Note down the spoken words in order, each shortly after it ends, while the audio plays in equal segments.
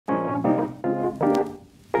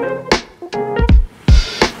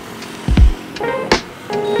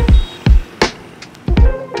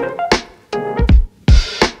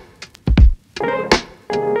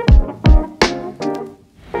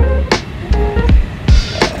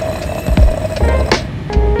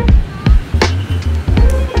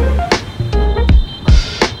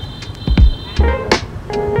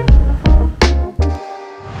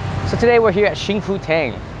today we're here at Xing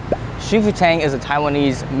Tang. Xing Tang is a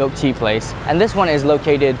Taiwanese milk tea place, and this one is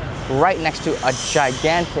located right next to a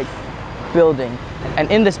gigantic building.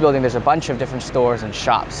 And in this building there's a bunch of different stores and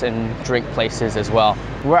shops and drink places as well.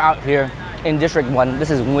 We're out here in District 1.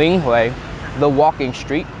 This is Nguyê, the walking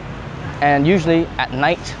street. And usually at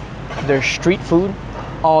night there's street food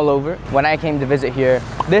all over. When I came to visit here,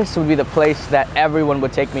 this would be the place that everyone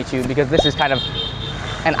would take me to because this is kind of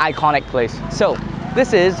an iconic place. So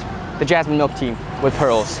this is the jasmine milk tea with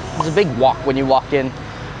pearls. There's a big walk when you walk in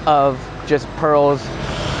of just pearls.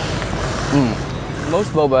 Most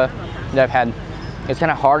boba that I've had, it's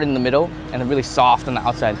kind of hard in the middle and really soft on the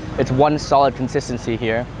outside. It's one solid consistency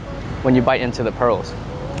here when you bite into the pearls.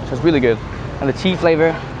 So it's really good. And the tea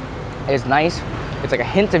flavor is nice. It's like a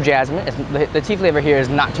hint of jasmine. The tea flavor here is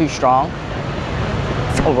not too strong.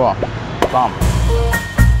 Overall, bomb.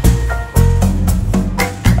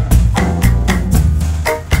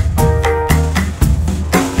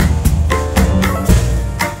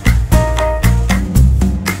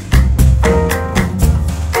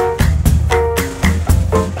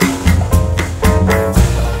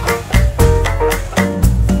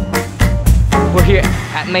 We're here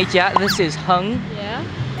at Mei Cha. This is Hung. Yeah.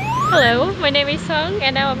 Hello, my name is Hung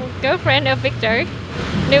and I'm a girlfriend of Victor.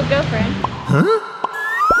 New girlfriend. Huh?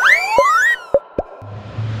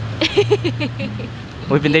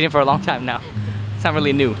 We've been dating for a long time now. It's not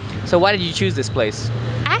really new. So why did you choose this place?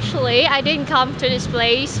 Actually, I didn't come to this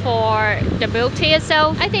place for the milk tea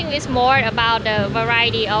itself. I think it's more about the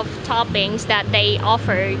variety of toppings that they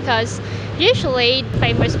offer, because usually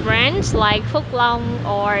famous brands like Phúc Long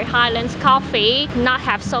or Highlands Coffee not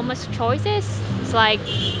have so much choices. It's like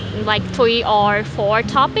 3 or 4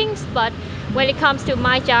 toppings, but when it comes to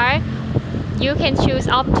Mai Cha, you can choose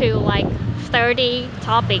up to like 30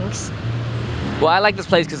 toppings. Well, I like this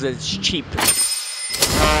place because it's cheap.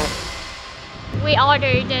 We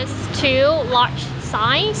ordered this 2 large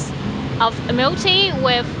size of milk tea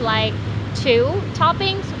with like 2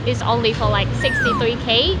 toppings. It's only for like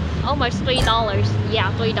 63k, almost $3.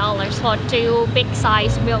 Yeah, $3 for 2 big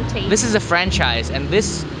size milk tea. This is a franchise, and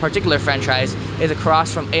this particular franchise is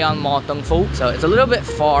across from Aeon Mall Tung Phu. So it's a little bit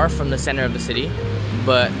far from the center of the city,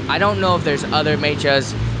 but I don't know if there's other Mei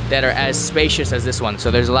Chas that are as spacious as this one. So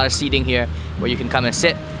there's a lot of seating here where you can come and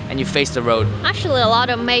sit and you face the road. Actually, a lot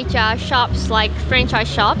of Mei Cha shops, like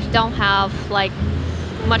franchise shops, don't have like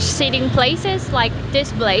much seating places like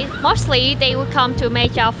this place. Mostly they would come to Mei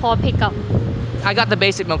Cha for pickup. I got the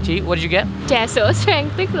basic milk tea. What did you get? Trà sữa xoang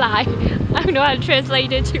tức lại. I don't know how to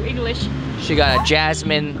translate it to English. She got a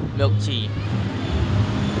jasmine milk tea.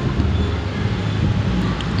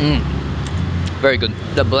 Very good.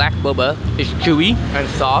 The black boba is chewy and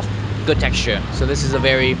soft, good texture. So this is a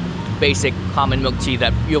very basic common milk tea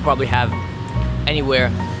that you'll probably have anywhere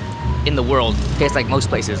in the world. Tastes like most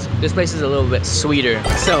places. This place is a little bit sweeter.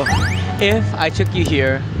 So if I took you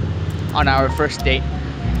here on our first date,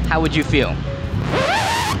 how would you feel?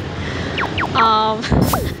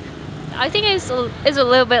 I think it's a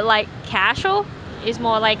little bit like casual. It's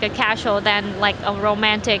more like a casual than like a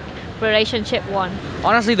romantic relationship one.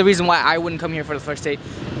 Honestly, the reason why I wouldn't come here for the first date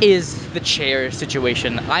is the chair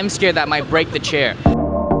situation. I'm scared that I might break the chair.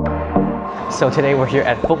 So today we're here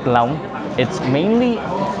at Phúc Long. It's mainly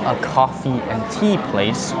a coffee and tea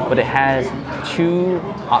place, but it has 2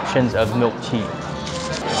 options of milk tea.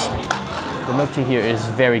 The milk tea here is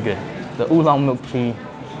very good. The oolong milk tea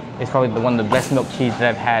is probably one of the best milk teas that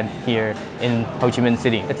I've had here in Ho Chi Minh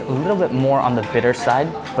City. It's a little bit more on the bitter side,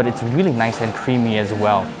 but it's really nice and creamy as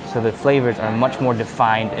well. So the flavors are much more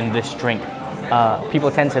defined in this drink.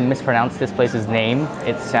 People tend to mispronounce this place's name.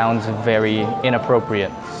 It sounds very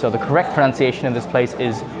inappropriate. So the correct pronunciation of this place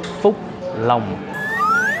is Phúc Long.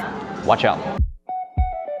 Watch out.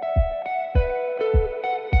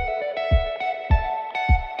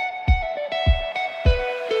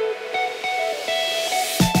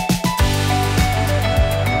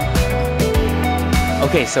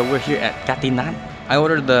 Okay, so we're here at Katinat. I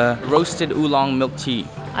ordered the roasted oolong milk tea.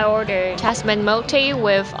 I ordered jasmine milk tea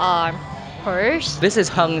with pearls. This is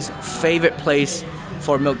Hung's favorite place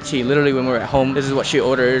for milk tea. Literally when we're at home, this is what she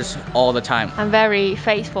orders all the time. I'm very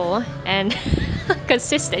faithful and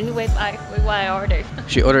consistent with what I ordered.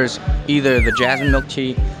 She orders either the jasmine milk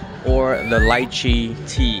tea or the lychee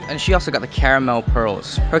tea. And she also got the caramel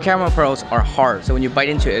pearls. Her caramel pearls are hard, so when you bite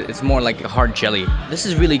into it, it's more like a hard jelly. This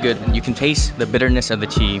is really good. You can taste the bitterness of the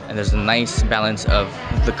tea, and there's a nice balance of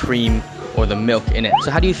the cream or the milk in it.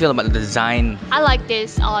 So how do you feel about the design? I like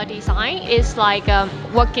this design. It's like a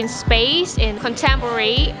working space in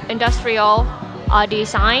contemporary industrial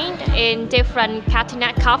design in different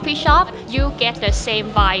Katinat coffee shop. You get the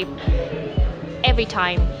same vibe. every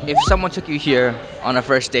time. If someone took you here on a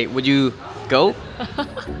first date, would you go?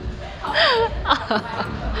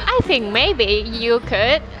 I think maybe you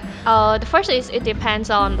could. The first is it depends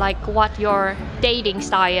on like what your dating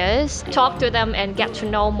style is. Talk to them and get to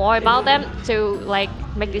know more about them to like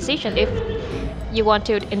make decision if you want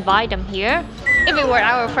to invite them here. If it were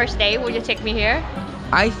our first date, would you take me here?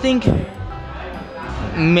 I think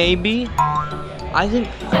maybe. I think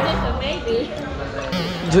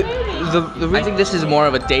So just a maybe. I think this is more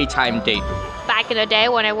of a daytime date. Back in the day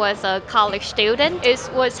when I was a college student, it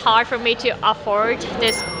was hard for me to afford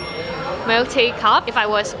this milk tea cup. If I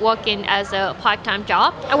was working as a part-time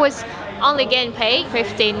job, I was only getting paid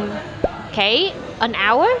 15K an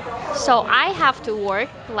hour. So I have to work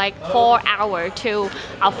like 4 hours to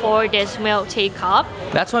afford this milk tea cup.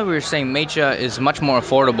 That's why we were saying matcha is much more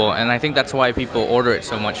affordable, and I think that's why people order it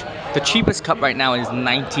so much. The cheapest cup right now is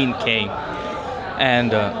 19K,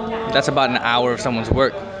 and that's about an hour of someone's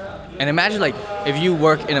work. And imagine like if you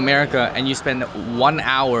work in America and you spend 1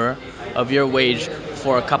 hour of your wage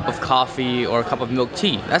for a cup of coffee or a cup of milk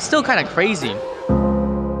tea. That's still kind of crazy.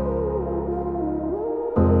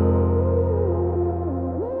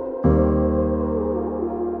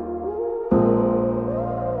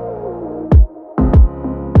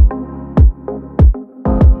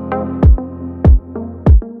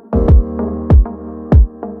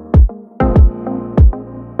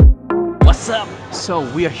 What's up? So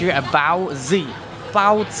we are here at Baozi.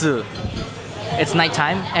 It's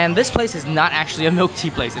nighttime, and this place is not actually a milk tea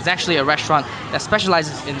place. It's actually a restaurant that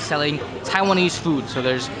specializes in selling Taiwanese food. So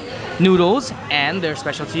there's noodles, and their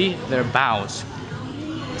specialty, their baos.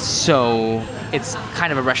 So it's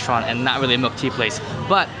kind of a restaurant and not really a milk tea place.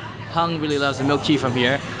 But Hung really loves the milk tea from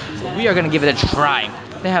here, so we are gonna give it a try.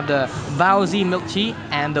 They have the Baozi milk tea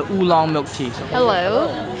and the oolong milk tea. Hello,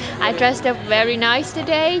 I dressed up very nice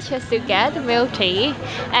today just to get the milk tea,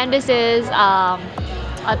 and this is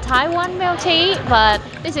a Taiwan milk tea, but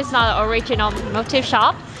this is not an original milk tea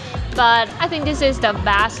shop. But I think this is the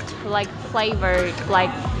best like flavored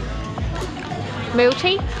like milk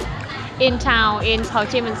tea in town in Ho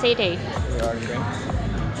Chi Minh City. Here are drinks.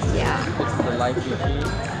 Yeah. It's the light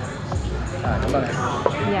tea.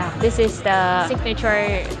 Yeah, this is the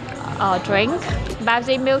signature drink,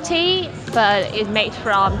 Baozi milk tea, but it's made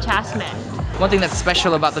from jasmine. One thing that's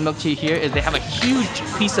special about the milk tea here is they have a huge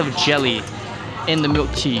piece of jelly in the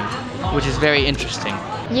milk tea, which is very interesting.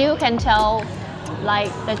 You can tell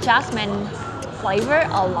like the jasmine flavor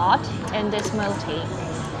a lot in this milk tea.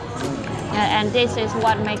 And this is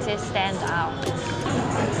what makes it stand out.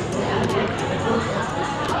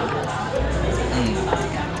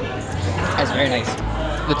 That's very nice.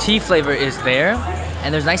 The tea flavor is there,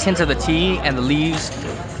 and there's nice hints of the tea and the leaves,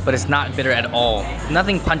 but it's not bitter at all.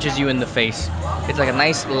 Nothing punches you in the face. It's like a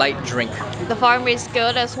nice light drink. The farm is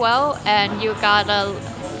good as well, and you got a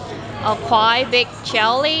quite big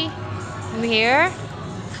jelly here.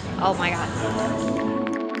 Oh my god.